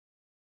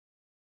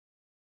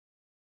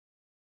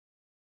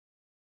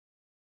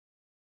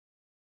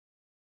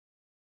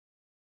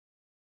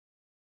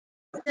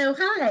So,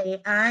 hi,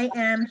 I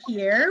am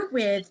here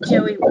with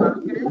Joey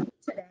Walker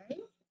today,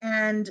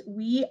 and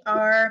we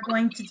are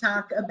going to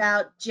talk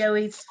about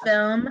Joey's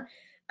film,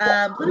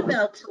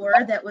 Bluebell Tour,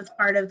 that was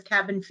part of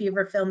Cabin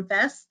Fever Film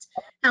Fest.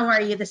 How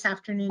are you this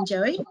afternoon,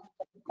 Joey?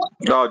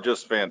 Oh,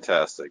 just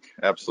fantastic.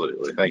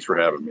 Absolutely. Thanks for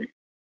having me.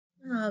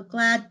 Oh,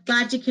 glad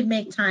you could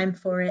make time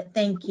for it.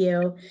 Thank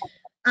you.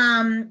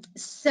 I've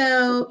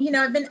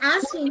been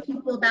asking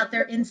people about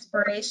their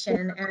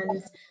inspiration,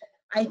 and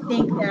I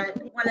think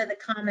that one of the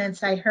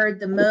comments I heard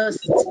the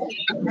most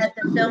at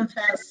the film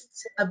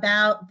fest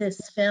about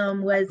this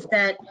film was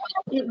that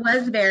it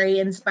was very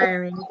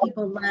inspiring.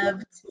 People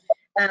loved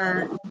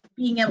uh,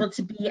 being able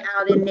to be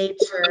out in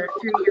nature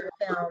through your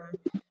film.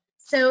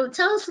 So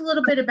tell us a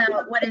little bit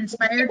about what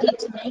inspired you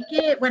to make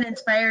it, what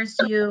inspires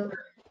you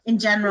in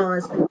general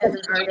as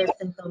an artist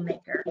and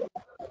filmmaker.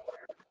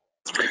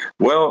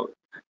 Well,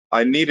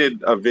 I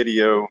needed a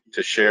video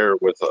to share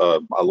with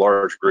a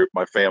large group,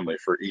 my family,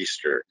 for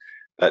Easter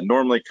that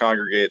normally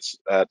congregates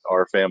at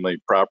our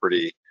family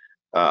property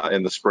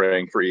in the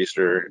spring for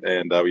Easter.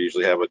 And we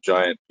usually have a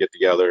giant get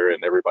together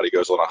and everybody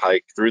goes on a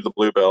hike through the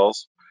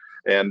Bluebells.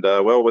 And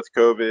well, with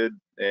COVID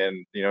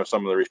and,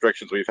 some of the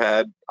restrictions we've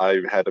had,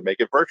 I had to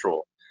make it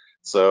virtual.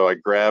 So I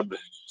grabbed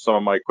some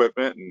of my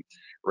equipment and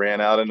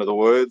ran out into the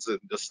woods and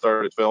just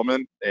started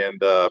filming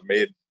and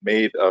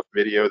made a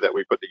video that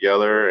we put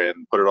together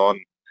and put it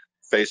on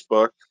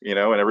Facebook, and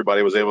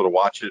everybody was able to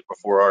watch it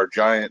before our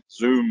giant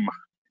Zoom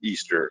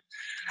Easter.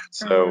 Uh,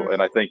 So,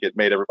 and I think it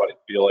made everybody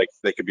feel like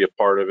they could be a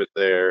part of it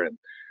there,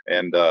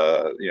 and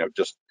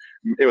just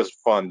it was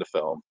fun to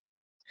film.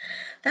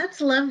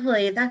 that's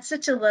lovely. That's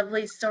such a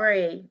lovely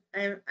story.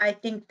 I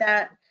think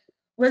that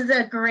was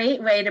a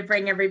great way to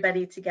bring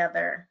everybody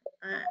together.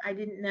 I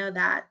didn't know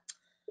that.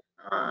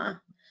 Uh,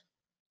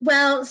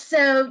 well,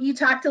 so you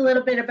talked a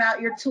little bit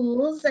about your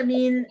tools. I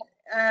mean,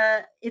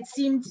 it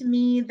seemed to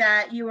me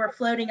that you were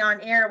floating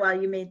on air while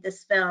you made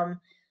this film.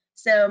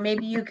 So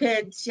maybe you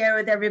could share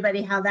with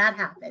everybody how that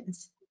happened.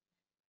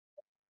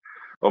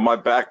 Well, my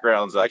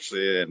background's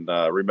actually in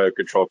remote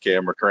control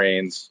camera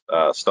cranes,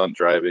 stunt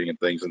driving, and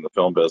things in the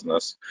film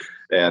business.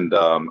 And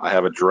I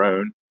have a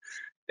drone,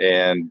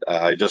 and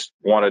I just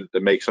wanted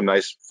to make some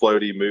nice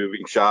floaty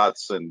moving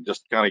shots and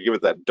just kind of give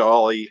it that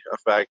dolly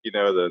effect,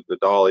 the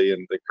dolly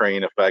and the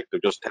crane effect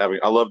of just having.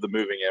 I love the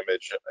moving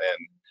image,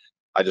 and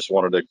I just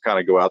wanted to kind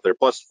of go out there.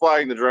 Plus,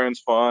 flying the drone's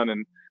fun,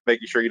 and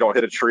making sure you don't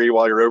hit a tree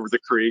while you're over the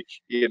creek,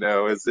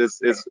 is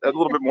a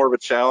little bit more of a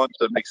challenge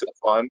that makes it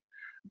fun.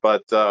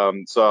 But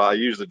so I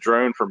used the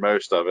drone for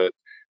most of it,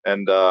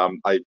 and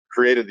I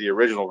created the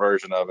original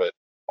version of it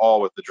all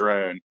with the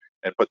drone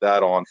and put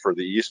that on for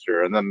the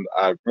Easter. And then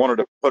I wanted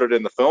to put it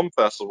in the film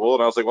festival,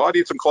 and I was like, well, I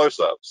need some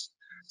close-ups.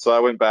 So I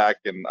went back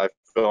and I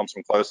filmed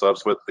some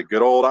close-ups with the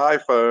good old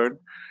iPhone,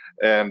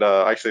 and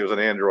actually it was an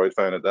Android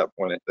phone at that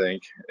point, I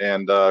think,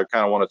 and kind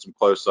of wanted some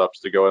close-ups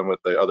to go in with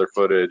the other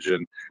footage,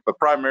 but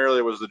primarily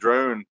it was the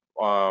drone,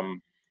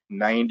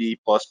 90+%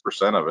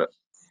 of it.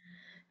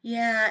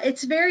 Yeah,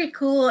 it's very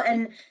cool.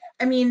 And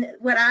I mean,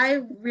 what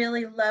I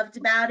really loved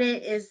about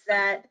it is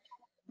that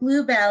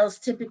bluebells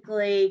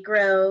typically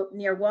grow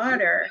near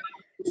water.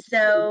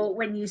 So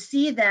when you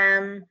see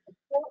them,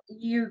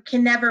 you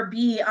can never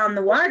be on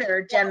the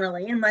water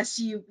generally unless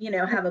you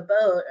have a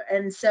boat.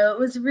 And so it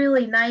was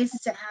really nice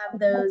to have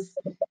those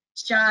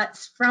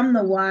shots from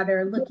the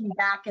water looking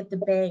back at the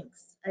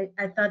banks.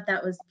 I thought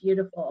that was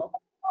beautiful.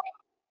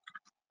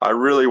 I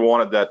really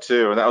wanted that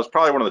too, and that was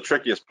probably one of the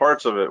trickiest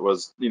parts of it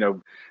was,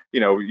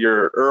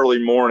 your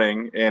early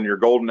morning and your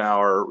golden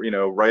hour,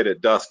 right at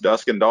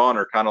dusk and dawn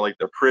are kind of like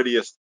the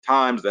prettiest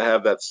times to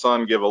have that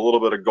sun give a little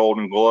bit of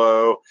golden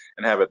glow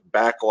and have it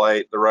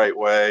backlight the right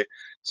way.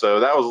 So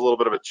that was a little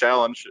bit of a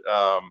challenge.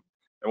 And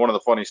one of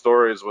the funny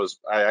stories was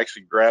I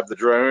actually grabbed the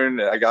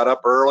drone. I got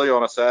up early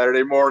on a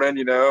Saturday morning,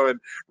 and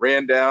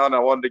ran down. I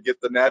wanted to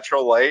get the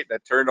natural light, and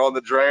I turned on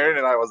the drone,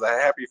 and I was a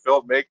happy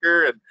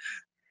filmmaker. And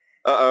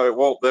it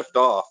won't lift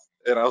off.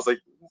 And I was like,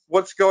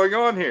 what's going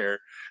on here?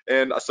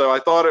 And so I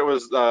thought it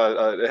was,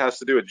 it has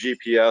to do with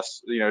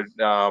GPS,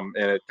 and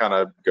it kind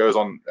of goes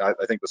on, I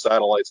think, the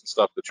satellites and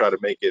stuff to try to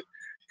make it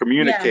Yeah,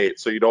 communicate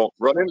so you don't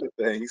run into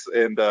things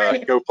and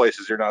right. go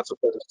places you're not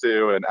supposed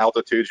to and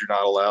altitudes you're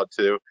not allowed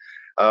to.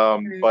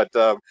 Right.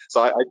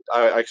 I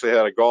actually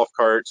had a golf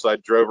cart, so I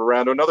drove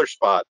around to another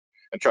spot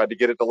and tried to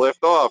get it to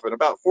lift off. And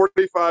about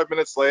 45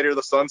 minutes later,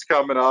 the sun's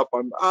coming up.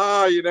 I'm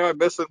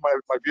missing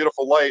my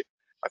beautiful light.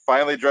 I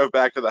finally drove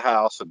back to the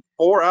house, and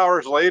 4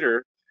 hours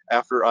later,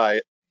 after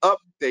I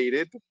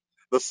updated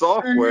the Oh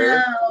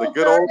software, the no.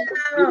 good Oh old no.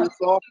 computer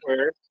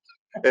software,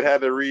 it had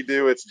to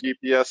redo its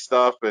GPS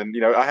stuff, and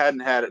I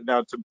hadn't had it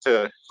now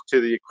to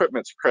the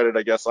equipment's credit,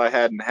 I guess I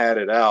hadn't had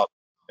it out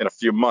in a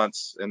few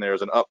months, and there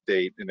was an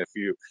update, and if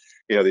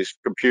these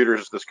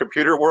computers, this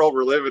computer world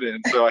we're living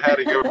in, so I had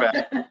to go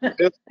back.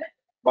 This,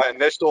 my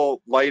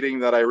initial lighting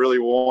that I really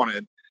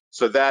wanted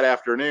So that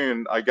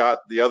afternoon,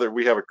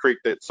 we have a creek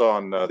that's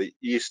on the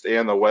east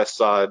and the west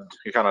side.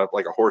 It kind of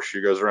like a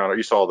horseshoe goes around.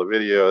 You saw the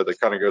video that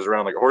kind of goes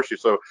around like a horseshoe.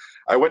 So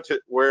I went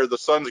to where the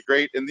sun's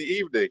great in the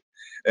evening,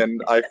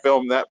 and I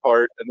filmed that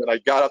part. And then I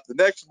got up the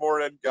next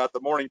morning, got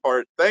the morning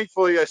part.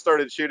 Thankfully, I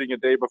started shooting a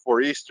day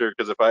before Easter,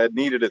 because if I had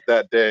needed it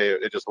that day,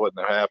 it just wouldn't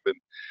have happened.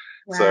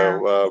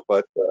 Wow.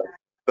 But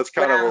that's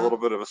kind of a Wow. little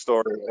bit of a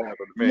story that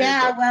happened to me.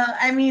 Yeah, But well,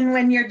 I mean,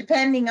 when you're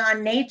depending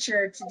on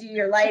nature to do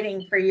your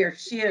lighting for your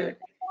shoot,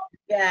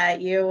 yeah,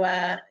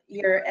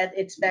 you're at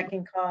its beck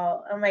and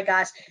call. Oh my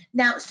gosh.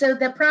 Now, so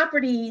the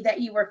property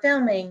that you were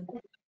filming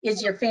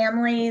is your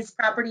family's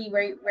property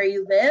where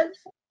you live?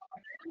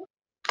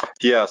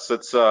 yes,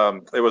 it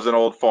was an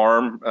old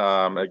farm.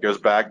 It goes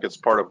back. It's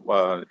part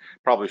of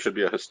probably should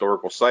be a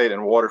historical site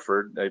in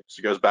Waterford. It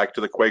goes back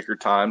to the Quaker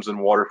times in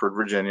Waterford,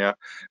 Virginia.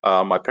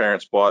 My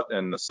parents bought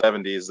in the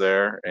 70s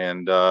there,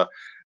 and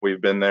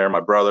we've been there.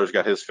 My brother's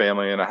got his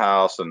family in a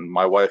house, and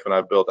my wife and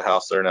I built a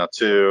house there now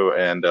too.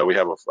 And we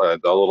have a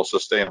little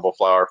sustainable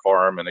flower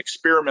farm and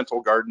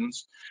experimental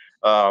gardens.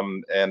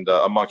 And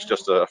amongst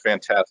just a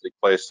fantastic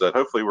place that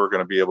hopefully we're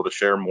going to be able to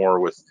share more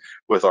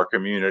with our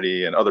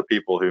community and other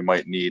people who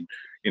might need,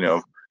 you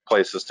know,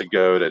 places to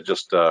go to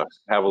just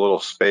have a little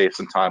space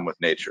and time with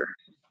nature.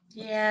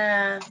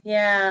 Yeah,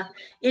 yeah.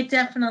 It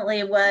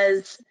definitely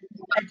was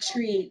a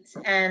treat.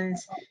 And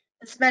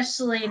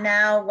especially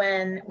now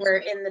when we're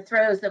in the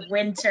throes of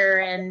winter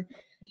and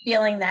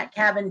feeling that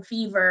cabin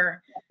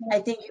fever, I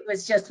think it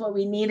was just what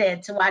we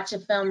needed to watch a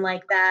film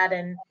like that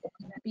and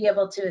be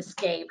able to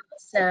escape.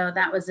 So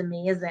that was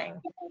amazing.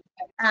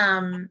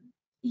 Um,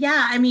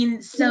 yeah, I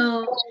mean,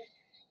 so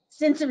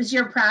since it was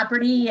your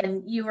property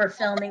and you were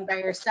filming by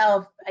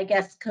yourself, I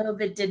guess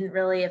COVID didn't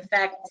really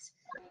affect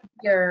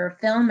your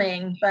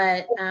filming,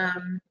 but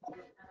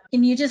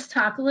can you just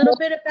talk a little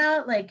bit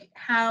about like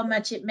how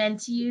much it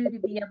meant to you to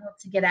be able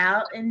to get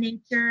out in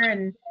nature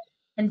and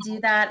do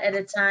that at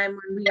a time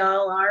when we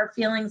all are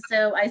feeling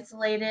so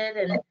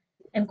isolated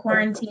and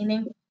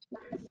quarantining?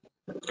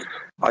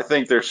 I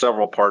think there's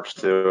several parts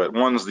to it.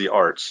 One's the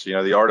arts,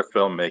 the art of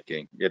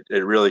filmmaking. It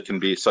really can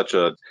be such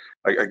a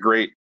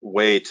great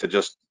way to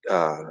just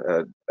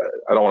I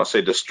don't want to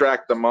say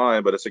distract the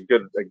mind, but it's a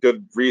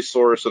good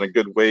resource and a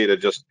good way to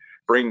just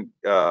bring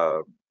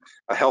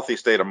a healthy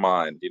state of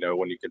mind,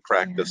 when you can Yeah,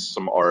 practice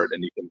some art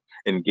and you can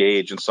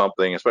engage in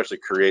something, especially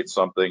create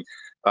something.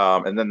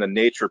 And then the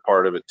nature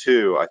part of it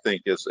too, I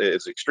think is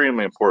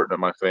extremely important to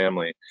my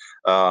family.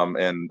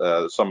 And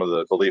some of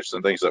the beliefs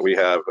and things that we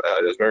have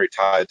is very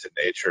tied to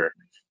nature.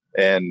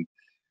 And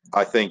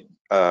I think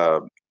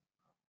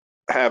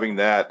having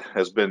that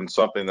has been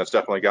something that's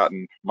definitely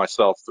gotten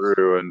myself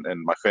through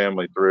and my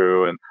family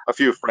through, and a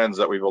few friends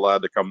that we've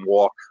allowed to come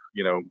walk,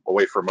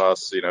 away from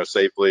us,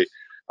 safely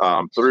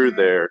through sure.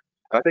 there.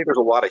 And I think there's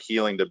a lot of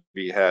healing to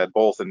be had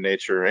both in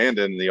nature and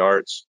in the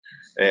arts.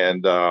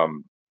 And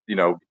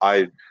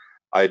I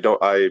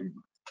don't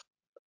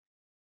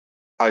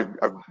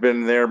I've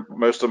been there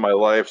most of my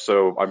life,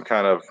 so I'm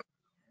kind of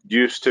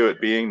used to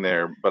it being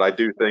there, but I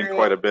do think Right.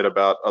 quite a bit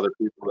about other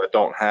people that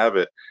don't have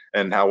it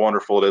and how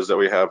wonderful it is that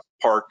we have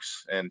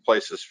parks and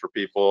places for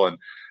people. And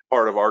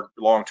part of our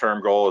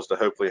long-term goal is to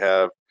hopefully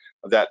have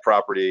that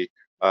property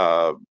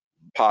uh,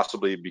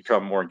 possibly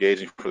become more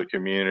engaging for the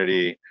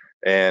community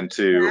and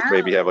to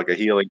maybe Wow. have like a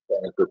healing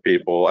center for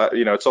people.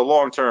 It's a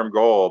long-term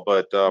goal,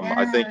 but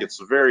I think Yeah. it's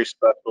very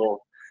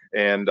special.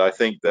 And I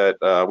think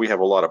that we have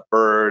a lot of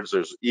birds.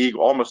 There's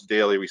almost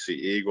daily we see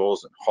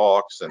eagles and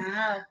hawks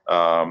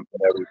Wow. and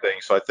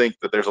everything. So I think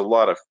that there's a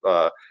lot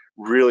of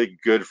really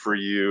good for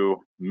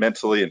you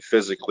mentally and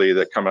physically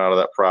that come out of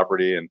that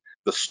property. And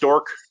the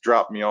stork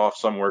dropped me off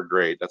somewhere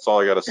great. That's all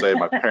I got to say.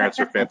 My parents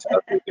are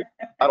fantastic. And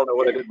I don't know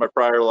what I did in my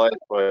prior life,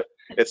 but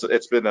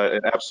it's been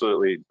an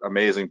absolutely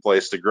amazing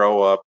place to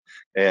grow up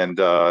and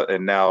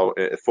now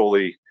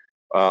fully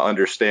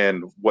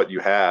understand what you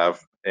have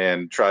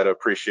and try to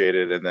appreciate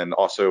it, and then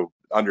also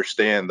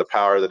understand the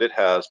power that it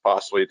has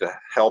possibly to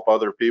help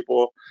other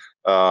people.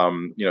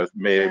 Maybe Yeah.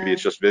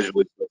 it's just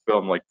visually through a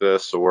film like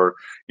this, or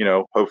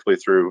hopefully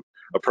through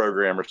a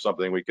program or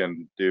something we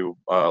can do,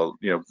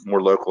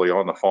 more locally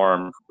on the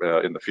farm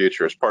in the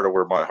future. It's part of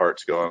where my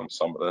heart's going with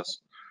some of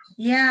this.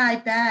 Yeah, I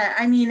bet.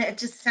 I mean, it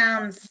just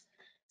sounds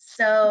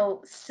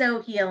so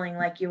healing,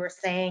 like you were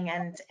saying,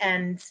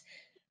 and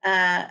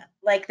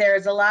like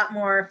there's a lot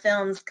more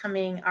films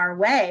coming our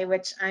way,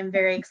 which I'm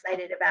very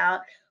excited about.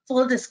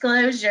 Full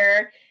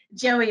disclosure,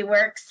 Joey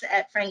works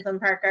at Franklin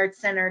Park Arts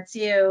Center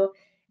too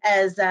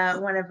as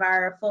one of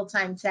our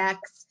full-time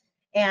techs,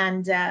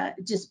 and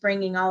just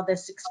bringing all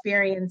this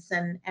experience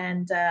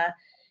and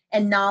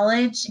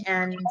knowledge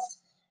and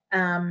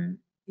um,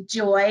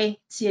 joy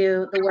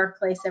to the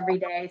workplace every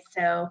day.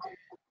 So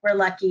we're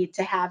lucky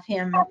to have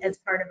him as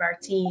part of our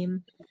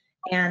team.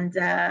 And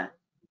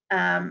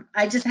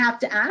I just have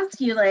to ask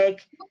you,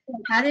 like,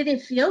 how did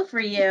it feel for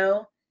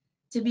you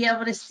to be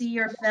able to see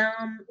your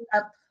film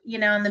up,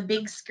 on the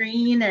big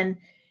screen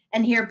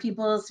and hear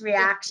people's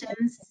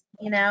reactions,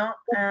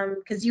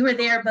 because you were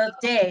there both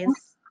days.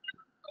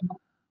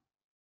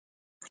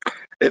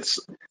 it's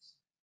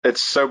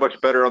it's so much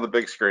better on the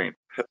big screen.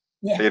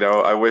 Yeah. You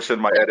know, I wish in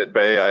my edit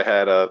bay I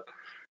had a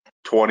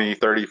 20,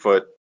 30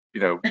 foot,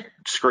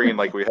 screen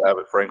like we have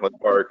at Franklin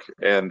Park.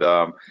 And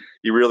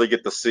you really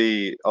get to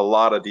see a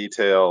lot of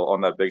detail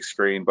on that big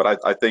screen. But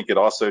I think it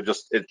also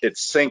just, it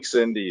sinks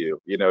into you.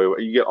 You know,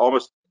 you get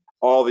almost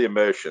all the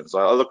emotions.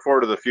 I look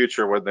forward to the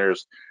future when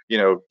there's,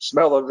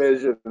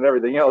 smell-o-vision and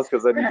everything else,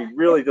 because then you can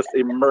really just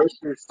immerse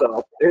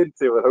yourself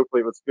into it,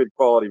 hopefully with good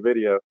quality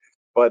video.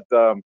 But,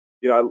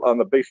 on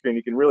the big screen,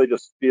 you can really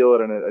just feel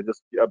it and it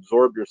just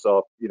absorb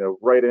yourself,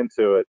 right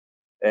into it.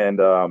 And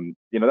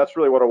that's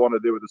really what I want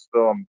to do with this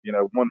film.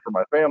 One for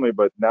my family,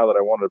 but now that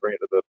I wanted to bring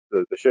it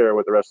to the share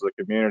with the rest of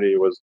the community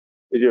was,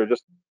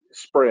 just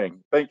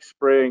spring. Think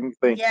spring.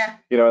 Think. Yeah.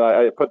 And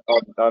I put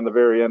on the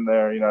very end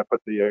there. I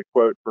put the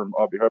quote from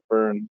Audrey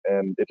Hepburn,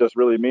 and it just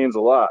really means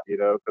a lot.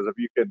 Because if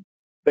you can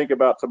think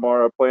about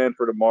tomorrow, plan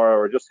for tomorrow,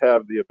 or just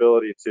have the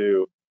ability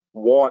to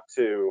want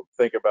to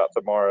think about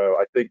tomorrow,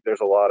 I think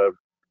there's a lot of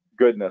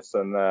goodness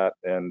in that,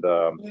 and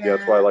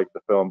that's why I Yeah. like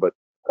the film. But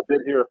I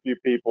did hear a few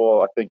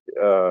people, I think,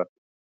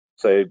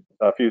 say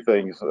a few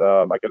things.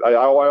 I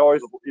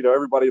always,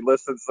 everybody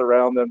listens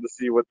around them to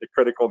see what the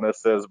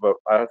criticalness is, but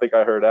I think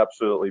I heard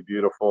absolutely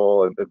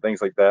beautiful and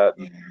things like that.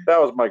 And Yeah.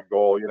 that was my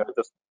goal.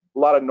 Just a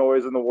lot of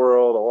noise in the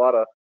world,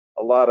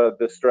 a lot of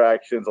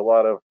distractions, a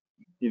lot of,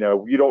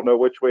 you don't know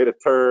which way to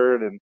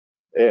turn,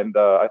 and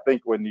I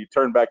think when you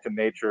turn back to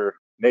nature,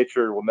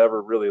 nature will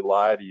never really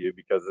lie to you,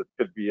 because it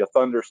could be a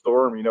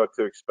thunderstorm, you know what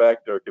to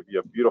expect, or it could be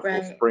a beautiful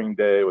Right. spring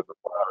day with the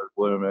flowers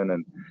blooming,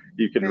 and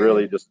you can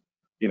really Right. just,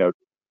 you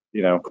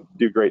know,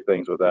 do great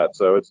things with that.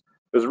 So it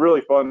was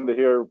really fun to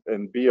hear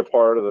and be a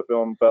part of the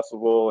film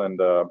festival, and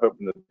I'm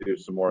hoping to do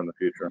some more in the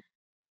future.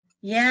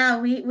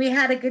 Yeah, we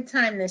had a good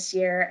time this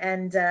year,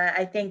 and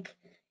I think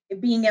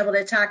being able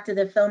to talk to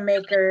the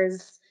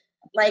filmmakers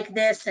like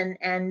this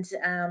and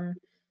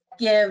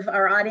give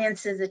our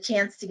audiences a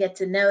chance to get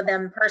to know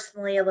them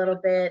personally a little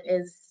bit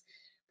is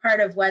part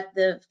of what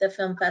the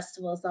film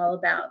festival is all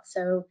about.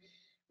 So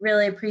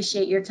really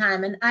appreciate your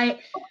time. And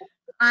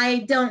I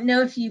don't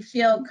know if you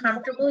feel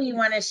comfortable. You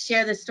want to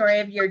share the story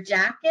of your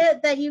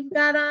jacket that you've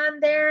got on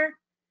there?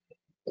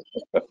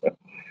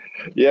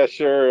 Yeah,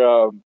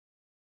 sure.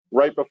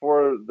 Right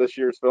before this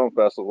year's film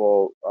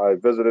festival, I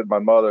visited my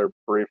mother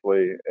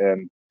briefly,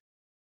 and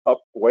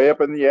way up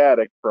in the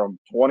attic from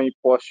 20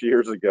 plus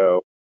years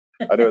ago.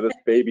 I know this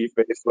baby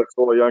face looks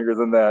a little younger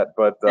than that,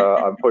 but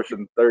I'm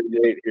pushing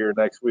 38 here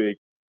next week.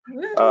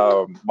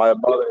 Woo! My mother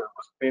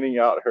was cleaning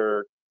out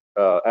her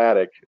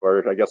attic,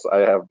 or I guess I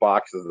have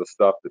boxes of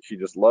stuff that she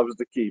just loves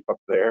to keep up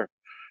there,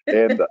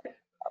 and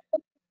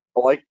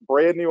like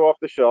brand new off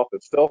the shelf,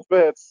 it still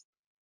fits.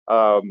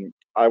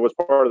 I was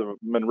part of the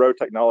Monroe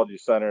Technology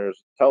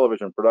Center's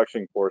television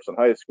production course in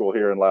high school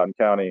here in Loudoun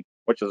County,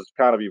 which has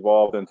kind of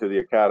evolved into the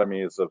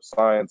Academies of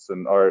Science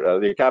and Art,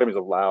 the Academies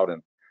of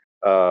Loudoun,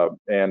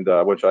 and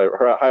which I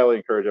highly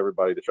encourage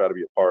everybody to try to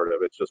be a part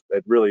of.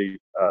 It really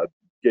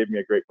gave me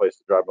a great place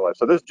to drive my life.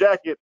 So this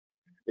jacket,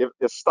 if,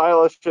 as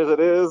stylish as it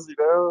is,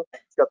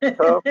 it's got the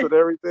cuffs and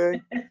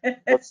everything.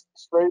 That's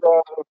straight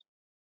out of.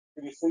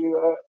 Can you see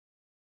that?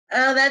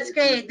 Oh, that's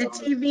great. The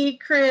TV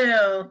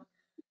crew,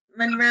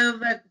 Monroe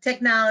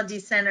Technology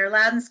Center,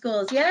 Loudon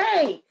Schools.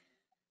 Yay!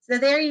 So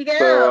there you go.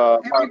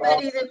 So my mom,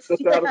 Everybody that's,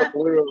 just out of the yeah.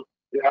 blue,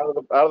 yeah,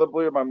 out of the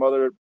blue, my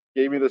mother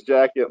gave me this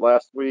jacket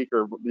last week,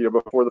 or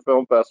before the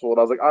film festival, and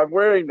I was like, I'm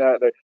wearing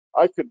that. And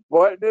I could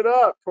button it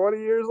up 20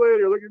 years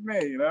later. Look at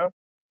me. But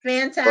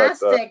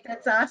Fantastic.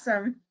 That's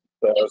awesome.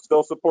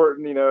 still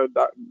supporting,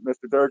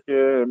 Mr. Durkin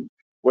and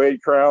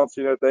Wade Crounce.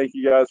 Thank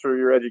you guys for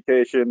your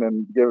education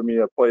and giving me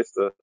a place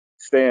to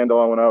stand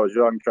on when I was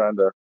young, trying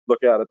to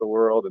look out at the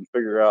world and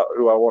figure out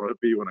who I wanted to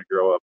be when I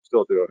grow up.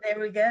 Still doing There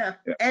we go.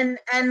 it.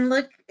 And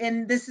look,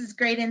 and this is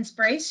great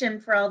inspiration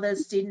for all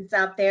those students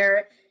out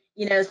there.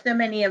 So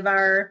many of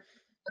our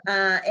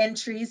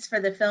entries for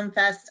the film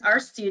fest are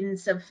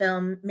students of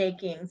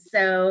filmmaking.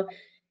 So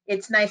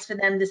it's nice for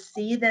them to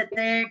see that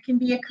there can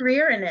be a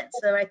career in it.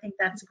 So I think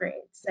that's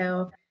great.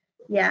 So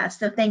yeah,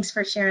 so thanks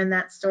for sharing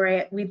that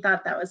story. We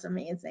thought that was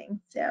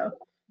amazing. So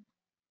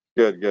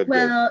Good.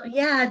 well,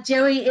 yeah,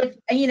 Joey,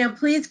 if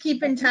please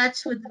keep in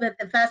touch with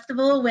the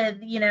festival, with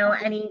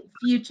any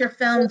future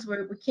films. We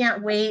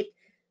can't wait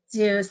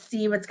to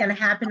see what's going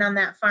to happen on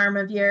that farm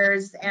of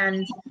yours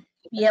and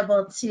be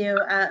able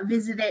to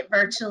visit it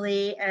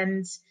virtually.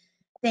 And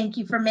thank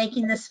you for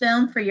making this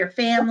film for your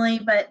family,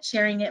 but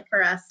sharing it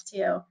for us too.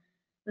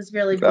 It was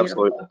really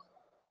Absolutely. beautiful.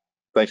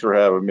 Thanks for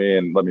having me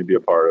and let me be a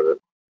part of it.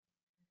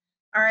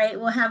 All right,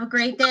 well, have a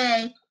great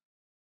day.